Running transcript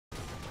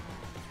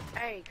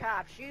Hey,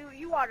 cops,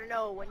 you ought to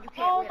know when you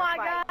can't Oh win a my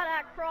fight. god,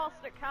 I crossed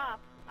a cop.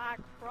 I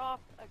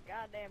crossed a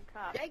goddamn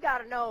cop. They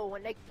gotta know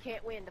when they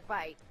can't win the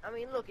fight. I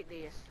mean, look at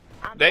this.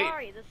 I'm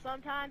sorry, there's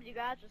sometimes you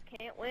guys just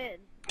can't win.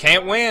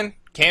 Can't win.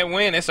 Can't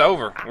win. It's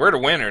over. We're the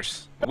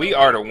winners. We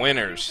are the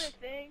winners.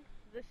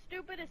 The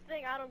stupidest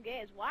thing I don't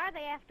get is why are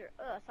they after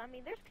us? I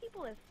mean, there's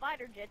people in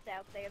fighter jets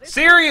out there. There's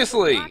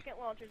Seriously. rocket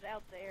launchers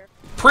out there.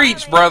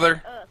 Preach,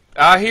 brother.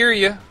 I hear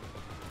you.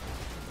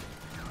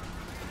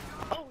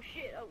 Oh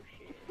shit! Oh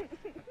shit!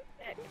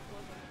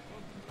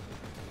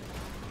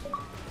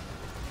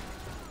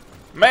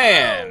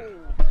 Man.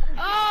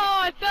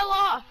 Oh, I fell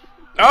off.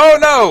 Oh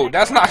no,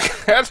 that's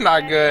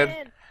not good.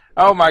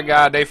 Oh my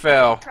God, they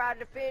fell. I'll try to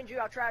defend you.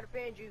 I'll try to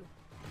defend you.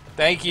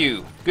 Thank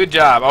you. Good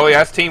job. Oh yeah,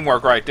 that's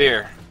teamwork right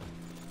there.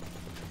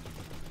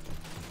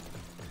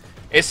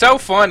 It's so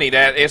funny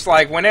that it's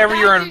like whenever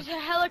you're in. There's a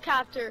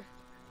helicopter.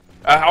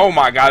 Oh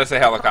my God, it's a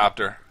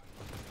helicopter.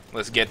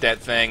 Let's get that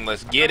thing.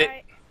 Let's get it.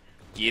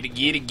 Get it.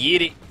 Get it.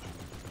 Get it.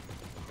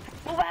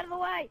 Move out of the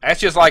way.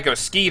 That's just like a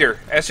skeeter.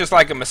 That's just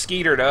like a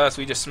mosquito to us.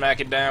 We just smack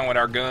it down with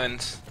our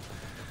guns.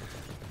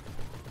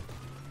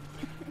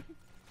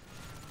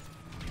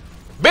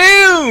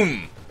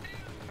 Boom!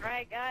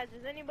 Alright guys,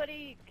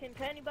 can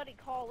anybody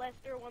call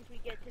Lester once we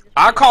get to the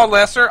I call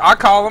Lester. I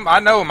call him. I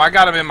know him. I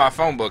got him in my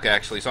phone book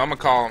actually, so I'm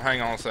gonna call him. Hang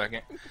on a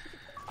second.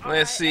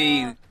 Let's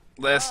see.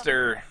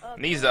 Lester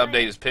needs to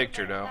update his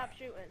picture though. Stop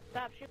shooting.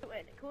 Stop shooting.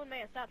 Cool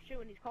man, stop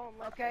shooting. He's calling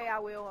Lester. Okay, I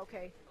will.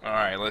 Okay. All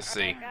right, let's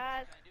see.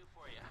 Guys,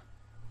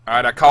 All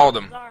right, I called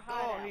him.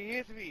 Oh, he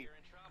hit me.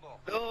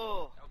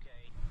 No.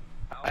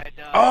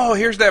 Oh,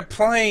 here's that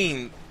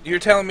plane. You're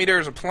telling me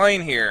there's a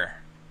plane here.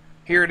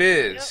 Here it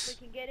Yep, is.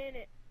 we can get in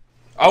it.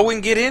 Oh, we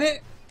can get in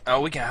it?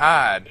 Oh, we can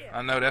hide.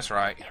 I know that's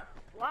right.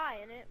 Fly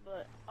in it,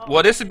 but.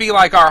 Well, this would be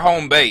like our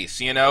home base,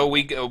 you know.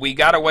 We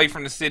got away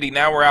from the city.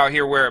 Now we're out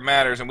here where it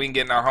matters, and we can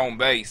get in our home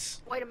base.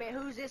 Wait a minute.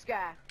 Who's this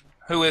guy?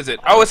 Who is it?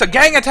 Oh, it's a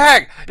gang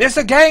attack! It's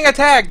a gang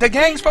attack! The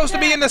gang's supposed to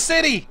be in the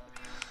city!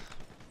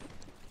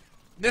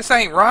 This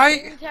ain't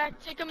right.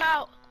 Take him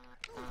out.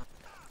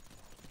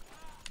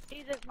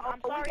 Oh,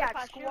 we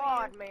got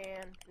squad,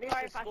 man. This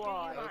is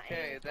squad.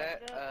 Okay,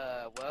 that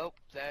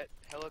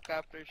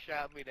helicopter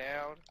shot me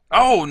down.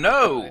 Oh,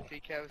 no! I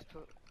think I was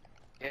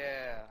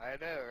yeah, I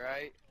know,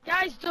 right?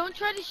 Guys, don't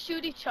try to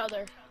shoot each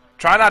other.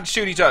 Try not to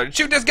shoot each other.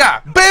 Shoot this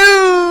guy!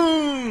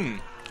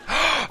 Boom!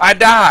 I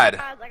died.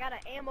 Guys, I got an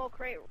ammo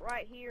crate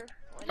right here.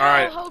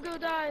 Alright. Hogo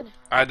died.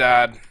 I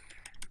died.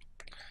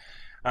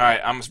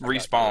 Alright, I'm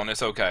respawn.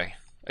 It's okay.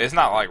 It's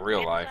not like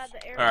real life.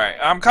 Alright,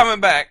 I'm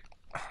coming back.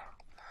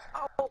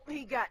 Oh,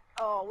 he got.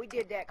 Oh, we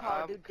did that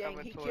Call of Duty thing.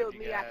 He killed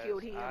me. I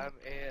killed him. I'm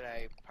in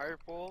a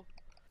purple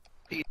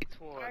P20.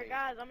 Alright,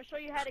 guys, I'm gonna show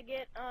you how to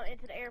get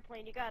into the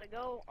airplane. You gotta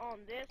go on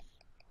this.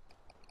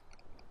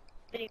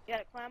 Then you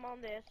gotta climb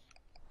on this.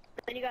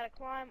 Then you gotta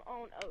climb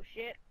on. Oh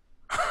shit.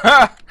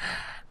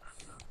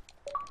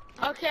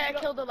 Okay, I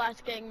killed the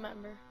last gang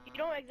member. You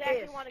don't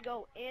exactly want to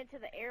go into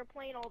the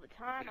airplane all the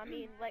time. I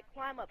mean, like,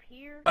 climb up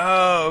here.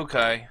 Oh,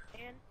 okay.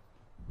 And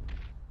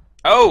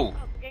Oh!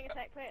 gang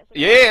attack plan. So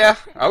Yeah!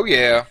 Oh,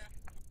 yeah.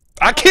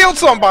 I killed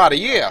somebody,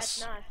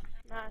 yes!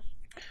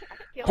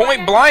 Nice.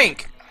 Point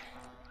blank!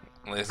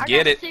 Let's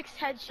get it. 6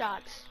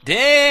 headshots.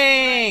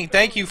 Dang!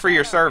 Thank you for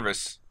your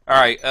service.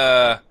 Alright,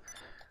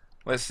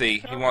 let's see.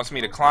 He wants me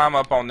to climb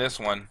up on this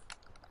one.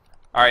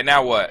 Alright,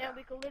 now what? Now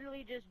we can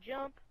literally just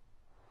jump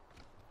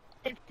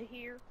into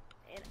here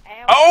and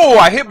out. Oh,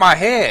 I hit my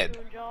head.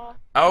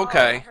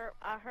 Okay.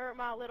 I hurt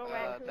my little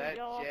raccoon that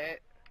jaw. jet.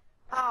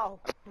 Oh.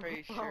 I'm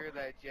pretty sure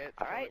that jet.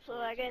 Alright, so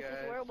I guess this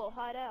is where we'll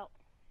hide out.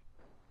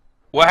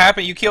 What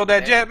happened? You killed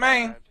that jet,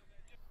 man?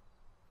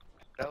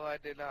 No, I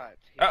did not.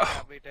 He Oh.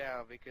 shot me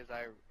down because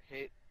I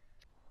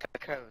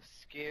kind of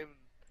skimmed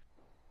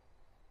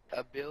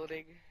a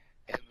building,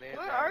 and then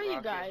Where that are you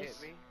rocket guys?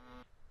 hit me.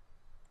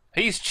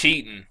 He's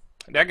cheating.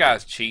 That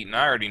guy's cheating.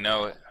 I already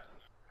know it.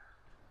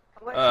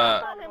 Let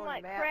him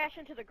like crash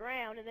into the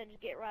ground and then just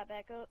get right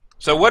back up.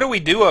 So what do we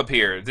do up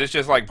here? Is this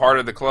just like part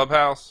of the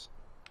clubhouse?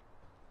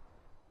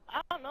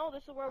 I don't know.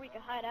 This is where we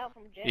can hide out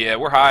from jail. Yeah,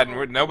 we're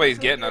hiding. Nobody's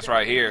getting us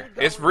right here.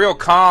 It's real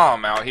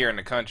calm out here in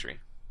the country.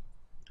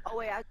 Oh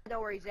wait, I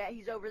know where he's at.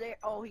 He's over there.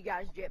 Oh, he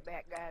got his jet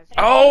back, guys.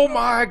 Oh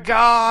my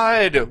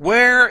God!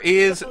 Where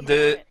is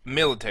the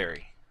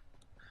military?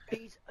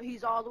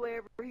 He's all the way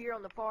over here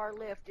on the far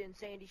left in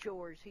Sandy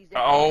Shores. He's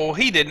Oh,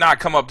 he did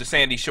not come up to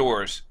Sandy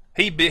Shores.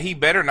 He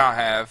better not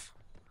have.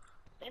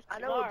 I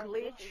know a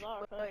glitch,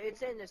 but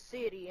it's in the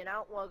city, and I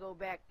don't want to go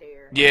back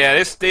there. Yeah,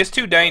 it's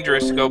too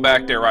dangerous to go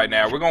back there right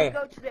now. We're Should going. we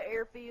go to the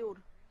airfield?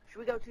 Should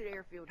we go to the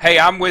airfield? Hey,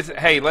 I'm with.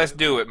 Hey, let's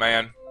do it,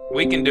 man.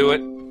 We can do it.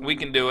 We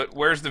can do it.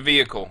 Where's the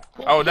vehicle?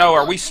 Oh no,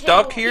 are we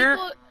stuck here?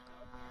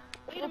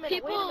 Wait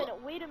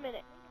a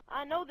minute.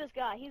 I know this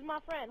guy. He's my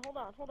friend. Hold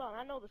on.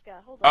 I know this guy.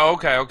 Hold on. Oh,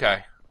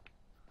 okay.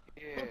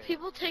 Yeah. Will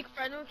people take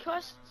friend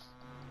requests?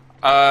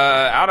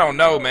 I don't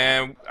know,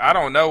 man. I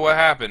don't know what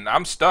happened.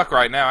 I'm stuck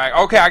right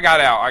now. Okay, I got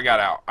out.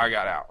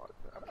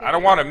 I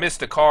don't want to miss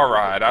the car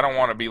ride. I don't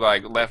want to be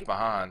like left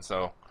behind.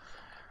 So,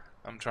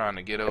 I'm trying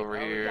to get over Oh,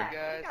 here.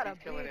 guys, We got a he's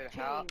coming big in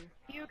hot. team.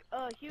 Hugo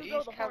He's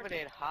the coming Hornet.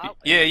 in hot.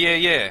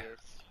 Yeah.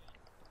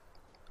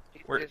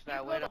 He Where- just not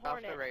Hugo went the off the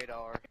Hornet.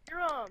 radar.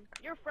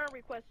 Your friend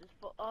request is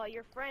full.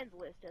 Your friends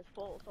list is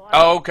full. So I Oh,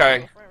 don't have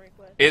okay. a friend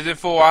request. Is it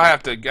full? I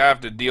have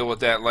to deal with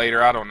that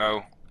later. I don't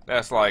know.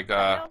 That's like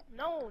No,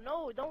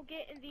 don't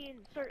get in the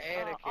insert.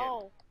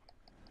 Anakin.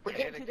 We're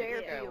getting to the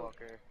Anakin airfield.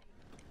 Skywalker.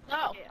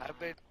 No.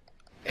 Yeah.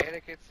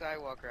 Anakin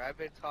Skywalker. I've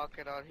been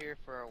talking on here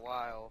for a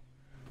while.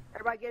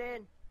 Everybody get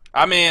in.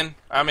 I'm in.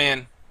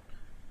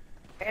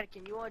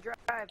 Anakin, you want to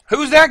drive?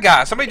 Who's that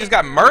guy? Somebody just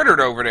got murdered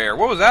over there.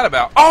 What was that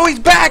about? Oh, he's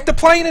back. The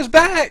plane is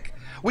back.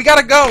 We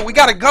gotta go. We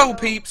gotta go,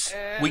 peeps.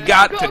 We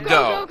got to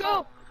go.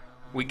 Go.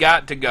 We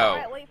got to go.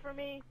 Alright, wait for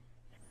me.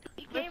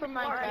 He Wait came for from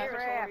my our craft.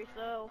 territory,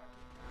 so.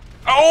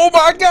 Oh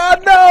my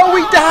God! No,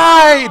 we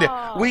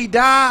died. We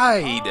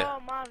died. Oh,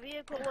 my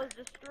vehicle was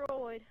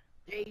destroyed.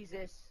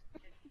 Jesus.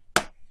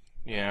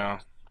 Yeah,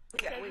 We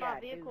got, Said we my got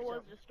to do vehicle was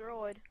something.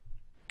 destroyed.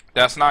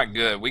 that's not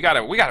good. We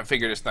gotta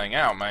figure this thing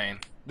out, man.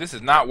 This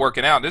is not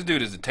working out. This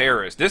dude is a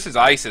terrorist. This is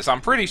ISIS.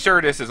 I'm pretty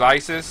sure this is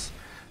ISIS.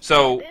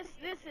 So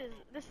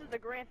This is the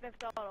Grand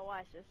Theft Auto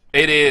ISIS.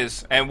 it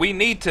is, and we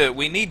need to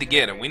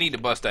get him. We need to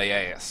bust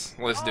their ass.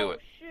 Let's do it.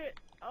 Shit.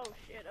 Oh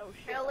shit. Oh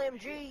shit.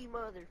 LMG,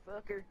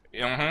 motherfucker.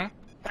 Mm-hmm.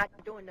 Not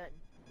doing nothing.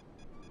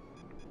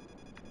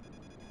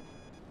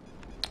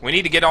 We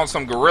need to get on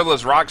some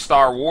Guerrillas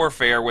Rockstar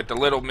Warfare with the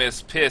Little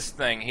Miss Piss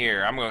thing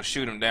here. I'm gonna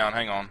shoot him down.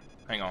 Hang on.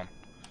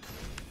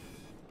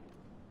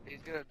 He's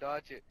gonna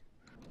dodge it.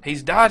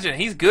 He's dodging.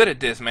 He's good at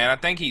this, man. I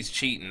think he's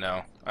cheating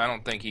though. I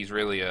don't think he's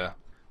really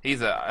he's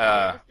This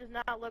does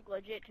not look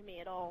legit to me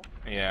at all.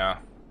 yeah.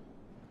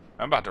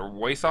 I'm about to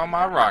waste all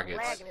my I'm not rockets.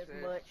 lagging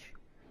as much.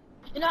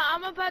 You know,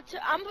 I'm about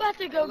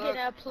to go Look.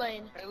 get a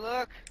plane. Hey,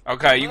 look.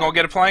 Okay, you gonna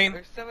get a plane?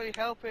 There's somebody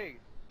helping.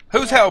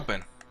 Who's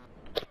helping?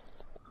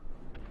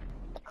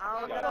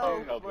 I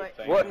don't know, but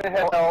What in the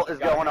hell is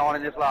going on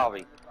in this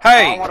lobby?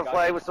 Hey, I want to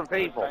play with some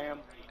people.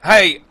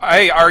 hey,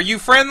 are you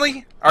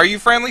friendly? Are you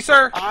friendly,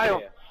 sir?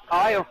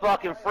 I am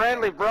fucking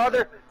friendly,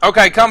 brother.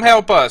 Okay, come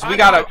help us. We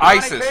got a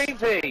ISIS.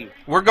 ISIS.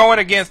 We're going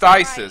against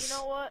Alright, ISIS. you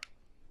know what?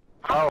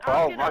 Oh,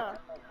 I'm my. gonna-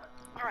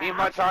 Alright, Me and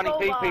my I'm gonna Johnny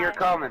go PP are by-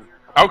 coming.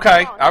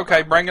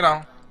 Okay, bring it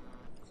on.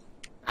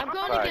 I'm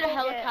going to get a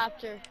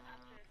helicopter.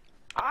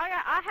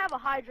 I have a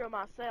Hydra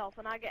myself,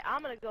 and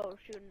I'm gonna go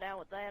shooting down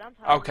with that. I'm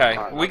tired. Okay,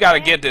 Alright. we gotta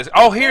get this.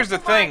 Oh, here's the Oh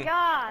my thing.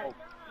 God,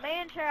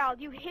 man, child,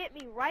 you hit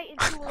me right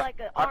into like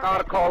a. I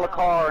gotta call a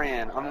car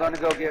in. I'm gonna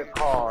go get a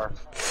car.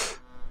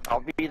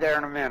 I'll be there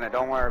in a minute.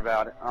 Don't worry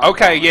about it.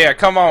 Okay, yeah,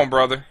 come on,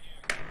 brother.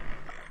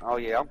 Oh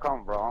yeah, I'm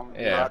coming, bro. I'm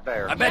Yeah. right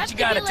there. I bet you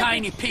got a have to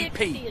tiny get, like, a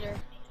PP. six-seater.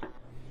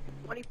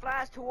 when he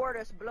flies toward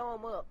us, blow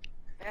him up.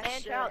 Man,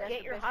 That's, child, that's get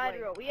the your best way.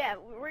 Hydra. Yeah,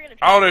 we're gonna.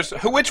 Oh, there's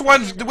which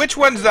one's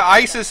the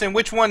ISIS and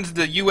which one's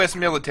the U.S.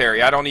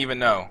 military? I don't even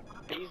know.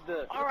 He's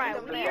the All right,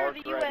 the we are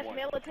dark the red U.S. one.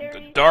 military.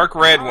 The dark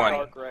red one.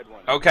 dark red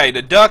one. Okay,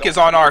 the duck is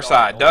on our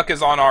side. Duck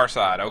is on our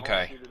side. Don't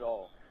Okay. shoot at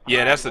all.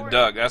 Yeah, that's a Alright,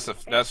 duck.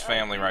 That's Hey,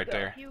 family right Hugo,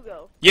 there.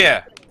 Hugo.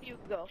 Yeah,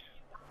 Hugo.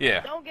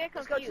 yeah. Don't get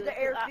Let's go to confused. the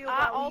airfield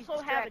I while he's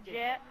also have a distracted.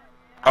 jet.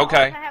 Okay.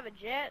 I also have a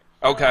jet.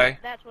 So Okay.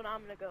 That's what I'm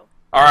gonna go.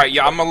 All right,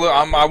 yeah.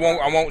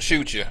 I won't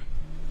shoot you.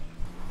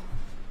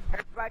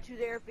 Right to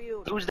the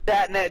airfield. Who's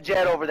that in that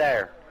jet over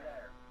there?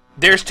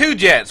 There's two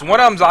jets. One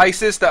of them's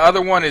ISIS. The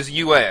other one is He's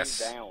U.S.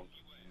 down.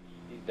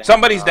 He's down.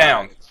 Somebody's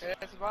down.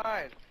 That's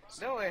mine.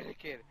 No,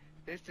 Anakin.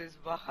 This is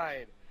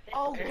mine.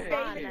 Oh, Hey.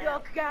 Gaming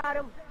Duck got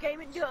him.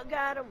 Gaming Duck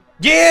got him.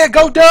 Yeah,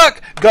 go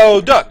duck, go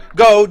duck,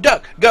 go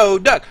duck, go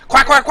duck.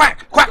 Quack quack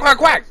quack, quack quack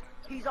quack.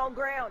 He's on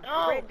ground.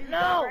 No, Red dude's on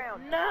no,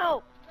 ground.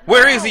 no.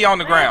 Where is he on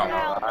the No, ground?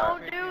 no,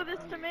 Don't do this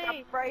to me.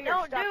 Stop right here,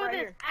 Don't stop do right this.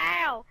 here.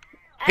 Ow.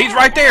 He's Ow,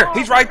 right there. ow,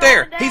 He's right going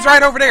there. down. He's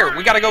right over there.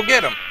 We gotta go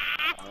get him.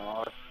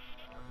 Oh,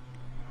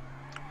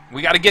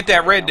 We gotta get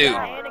that red dude.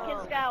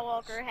 Anakin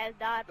Skywalker has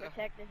died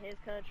protecting his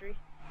country.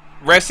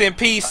 Rest in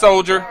peace,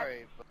 soldier.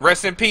 Sorry, but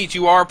Rest in peace.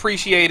 You are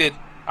appreciated.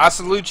 I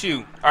salute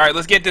you. All right,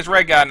 let's get this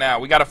red guy now.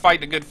 We gotta fight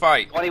the good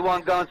fight.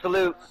 21 gun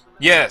salute. I'm gonna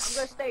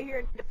Yes. stay here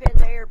and defend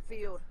the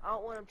airfield. I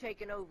don't want him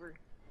taking over.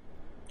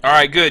 All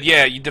right, good.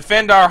 Yeah, you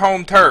defend our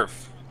home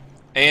turf.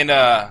 And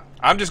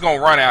I'm just gonna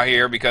run out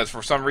here because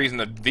for some reason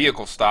the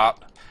vehicle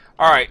stopped.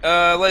 All right,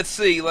 let's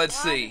see. Why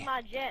does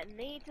my jet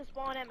need to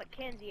spawn at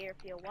McKenzie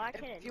Airfield? Why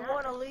can't it If you not?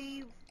 want to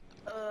leave,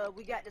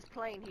 we got this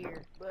plane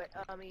here. But,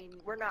 I mean,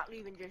 we're not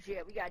leaving just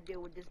yet. We gotta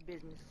deal with this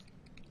business.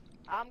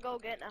 I'm go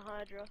getting a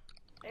Hydra.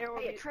 There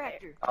will Hey, a be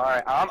tractor. All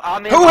right,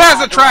 I'm in Who my has a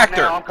Hydra right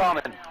tractor? now. I'm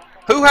coming.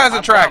 Who has a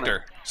I'm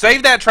tractor?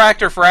 Save that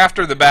tractor for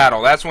after the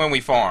battle. That's when we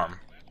farm.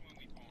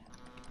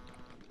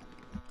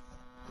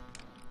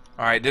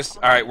 All right,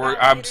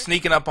 I'm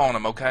sneaking up on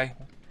him. Okay,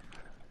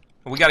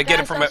 we got to get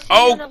him Guys, from I'll it. see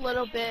you in Oh, a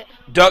little bit.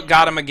 Duck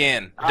got him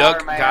again. All Duck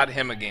right, man. got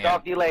him again.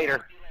 Talk to you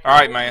later. All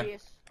right, man.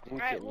 Yes.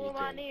 Alright, who am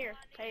I near?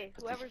 Hey,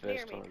 whoever's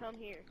near me, come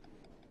here.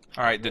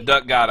 All right, the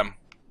duck got him.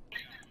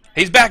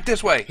 He's back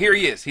this way. Here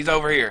he is. He's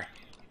over here.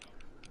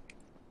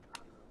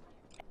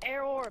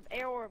 Air orb,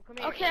 come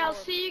here. Okay, Air I'll orb.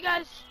 see you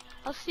guys.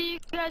 I'll see you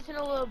guys in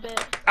a little bit.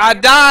 I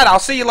died. I'll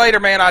see you later,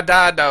 man. I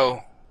died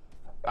though.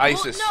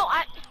 ISIS. Well,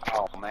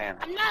 no, Oh man.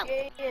 I'm not.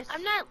 Yes.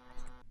 I'm not.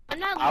 I'm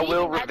not I leaving.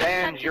 will just have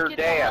revenge to your get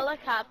the death.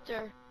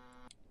 helicopter.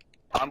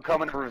 I'm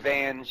coming to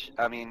revenge.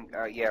 I mean,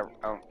 yeah,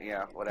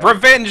 whatever.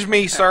 Revenge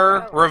me,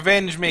 sir.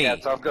 Revenge me. Yeah,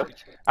 it's all good.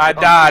 I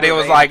died. It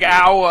was like,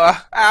 ow,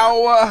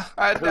 ow.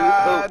 I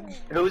died.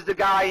 Who's the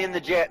guy in the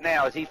jet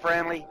now? Is he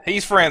friendly?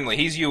 He's friendly.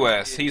 He's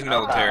U.S. He's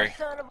military.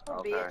 Son of a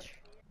Okay.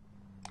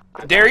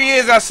 bitch. There he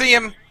is. I see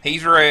him.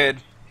 He's red.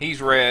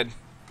 He's red.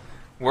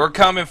 We're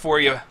coming for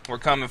you. We're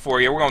coming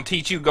for you. We're going to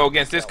teach you to go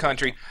against this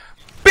country.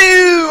 Boo!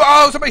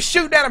 Oh, somebody's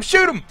shooting at him.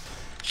 Shoot him.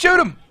 Shoot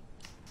him.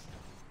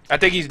 I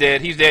think he's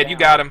dead. He's dead. You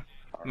got him.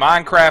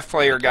 Minecraft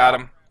player got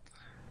him.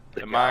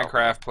 The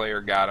Minecraft player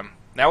got him.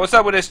 Now, what's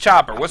up with this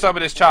chopper? What's up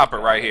with this chopper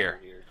right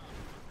here?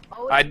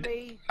 Oh, it's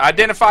me.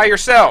 Identify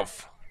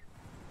yourself.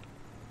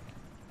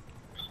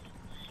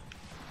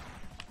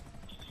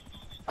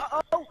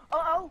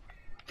 Uh-oh.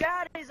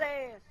 Got his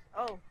ass.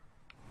 Oh.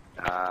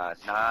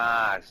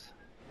 Nice.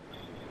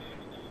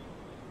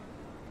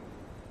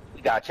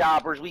 We got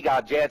choppers. We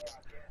got jets.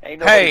 Ain't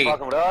nobody Hey.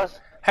 fucking with us.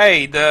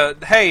 Hey,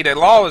 the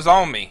law is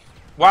on me.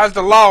 Why is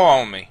the law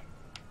on me?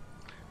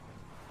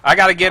 I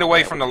gotta get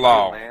away from the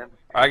law. Man.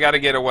 I gotta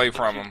get away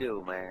from What you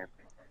them. do, man?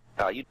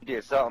 Oh, you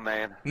did something,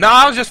 man. No,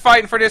 I was just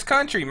fighting for this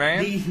country,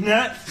 man. These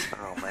nuts.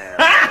 Oh, man.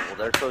 Well,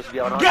 they're supposed to be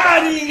on our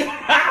Got side.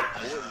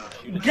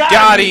 him.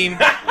 Got him.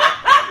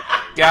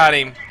 Got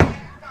him.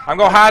 I'm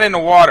gonna hide in the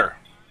water.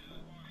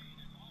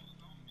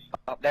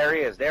 Oh, there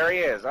he is. There he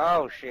is.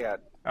 Oh, shit.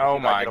 Oh See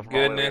if I my get him from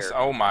over goodness. here.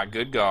 Oh my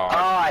good Oh, God.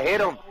 I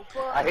hit him.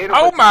 I hit him.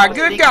 Oh, with- my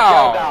good Sneaky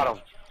God. Joe got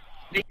him.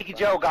 Sneaky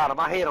Joe got him.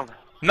 I hit him.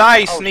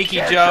 Nice, Oh, Sneaky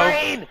shit, Joe.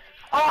 Train.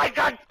 Oh, I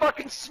got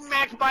fucking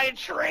smacked by a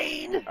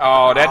train.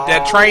 Oh, that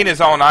Oh. train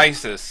is on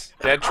ISIS.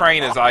 That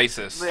train is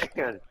ISIS.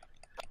 Man.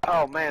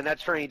 Oh, man, that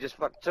train just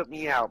took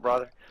me out,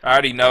 brother. I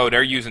already know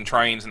they're using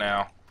trains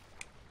now.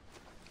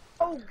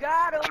 Oh,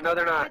 got him. No,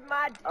 they're not. With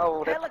my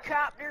Oh, that-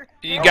 helicopter.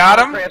 You got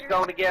him? Minecraft's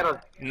going to get him.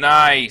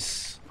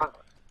 Nice.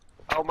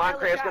 Oh,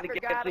 Minecraft's going to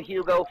get to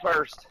Hugo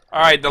first.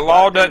 All right, the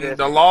law doesn't.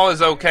 The law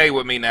is okay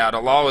with me now.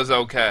 The law is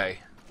okay.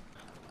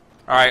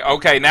 All right,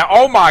 okay. Now,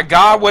 oh my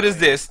God, what is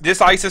this?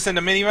 This ISIS in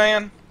the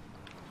minivan?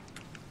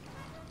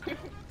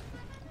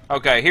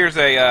 Okay, here's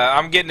a.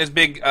 I'm getting this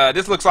big.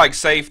 This looks like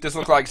safe. This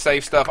looks like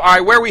safe stuff. All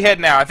right, where are we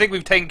heading now? I think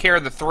we've taken care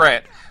of the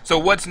threat. So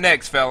what's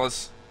next,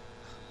 fellas?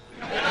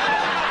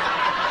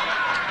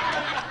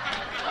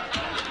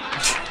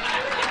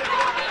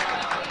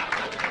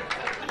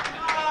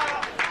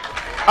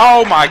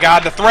 Oh my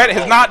God, the threat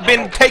has not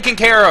been taken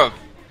care of.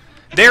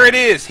 There it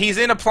is. He's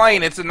in a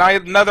plane. It's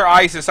another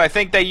ISIS. I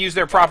think they used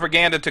their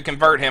propaganda to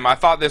convert him. I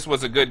thought this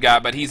was a good guy,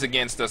 but he's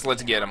against us.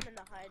 Let's get him. In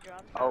the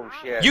Hydra. Oh,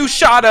 shit. You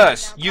shot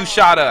us. You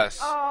shot us.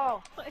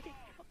 Oh.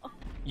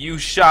 You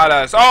shot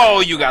us.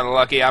 Oh, you got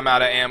lucky. I'm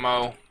out of ammo.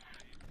 All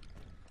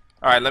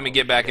right, let me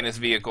get back in this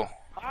vehicle.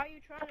 Why are you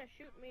trying to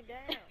shoot me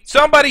down?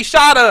 Somebody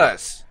shot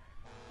us.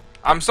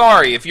 I'm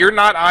sorry. If you're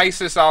not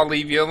ISIS, I'll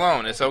leave you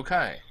alone. It's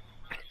okay.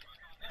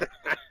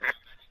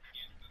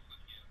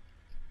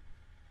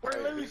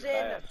 We're losing.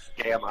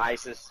 Damn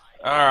ISIS.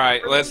 All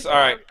right, We're let's. losing All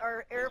right.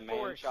 Our Air Man,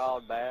 Force.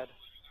 child bad.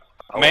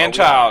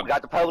 Man-child. We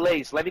got the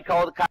police. Let me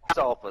call the cops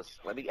office.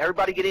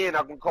 Everybody get in.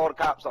 I'm going to call the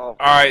cops office.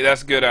 All right,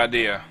 that's a good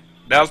idea.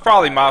 That was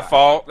probably my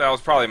fault. That was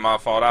probably my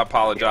fault. I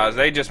apologize.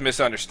 They just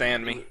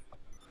misunderstand me.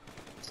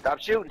 Stop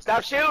shooting.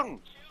 Stop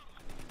shooting.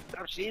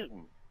 Stop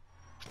shooting.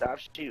 Stop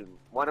shooting.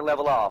 Want to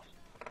level off.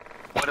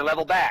 Want to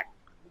level back.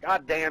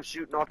 Goddamn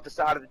shooting off the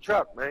side of the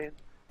truck, man.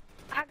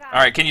 I got All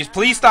right, can you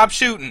please stop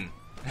shooting?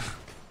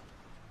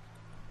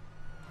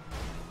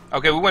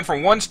 Okay, we went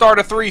from 1 star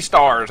to 3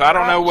 stars. I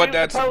don't know what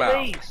that's about.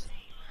 Police.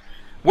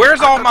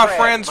 Where's all my Minecraft,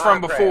 friends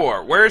from Minecraft.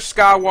 before? Where's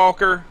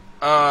Skywalker?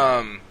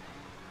 I'm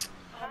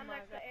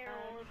next to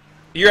Airwood.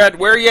 You're at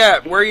where you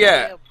at? Where you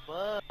at?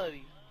 Yeah,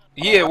 buddy.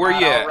 Yeah, where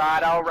you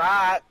at? All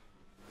right.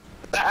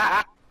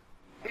 Yeah.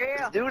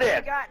 Let's do We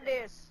that. got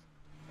this.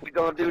 We're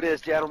going to do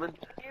this, gentlemen.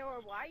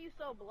 Airwood, why are you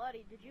so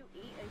bloody? Did you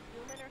eat a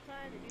human or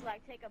something? Did you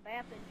like take a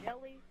bath in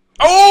jelly?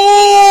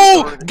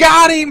 Oh,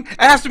 got him!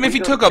 Asked him if he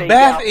We took gonna a take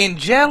bath out- in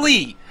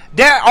jelly.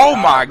 That. Oh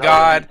my No,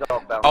 God. we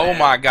talk about Oh that.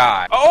 my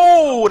God.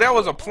 Oh, that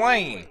was a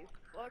plane.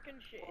 Fucking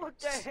shit. What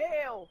the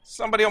hell?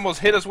 Somebody almost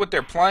hit us with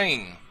their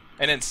plane.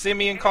 And then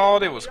Simeon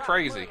called. It was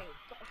crazy.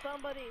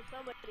 Somebody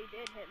did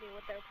hit me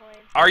with their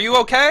plane. Are you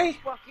okay?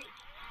 Fuck it.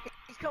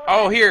 He's coming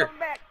Oh, back. He's here. coming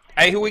back.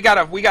 Hey, we got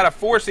a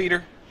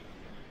 4-seater.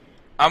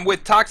 I'm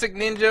with Toxic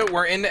Ninja.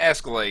 We're in the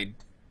Escalade.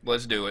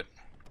 Let's do it.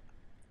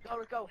 Go,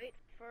 let's go. Wait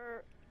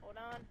for. Hold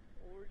on.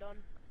 We're done.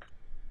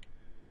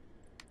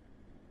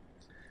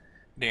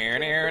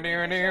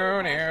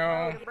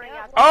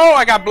 Oh,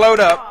 I got blowed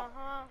up.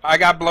 Uh-huh. I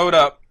got blowed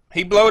up.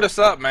 He blowed us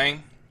up,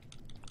 man.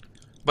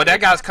 But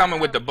that guy's coming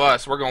with the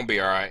bus. We're gonna be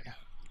all right.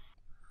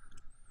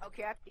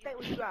 Okay, I think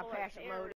we got past the mode.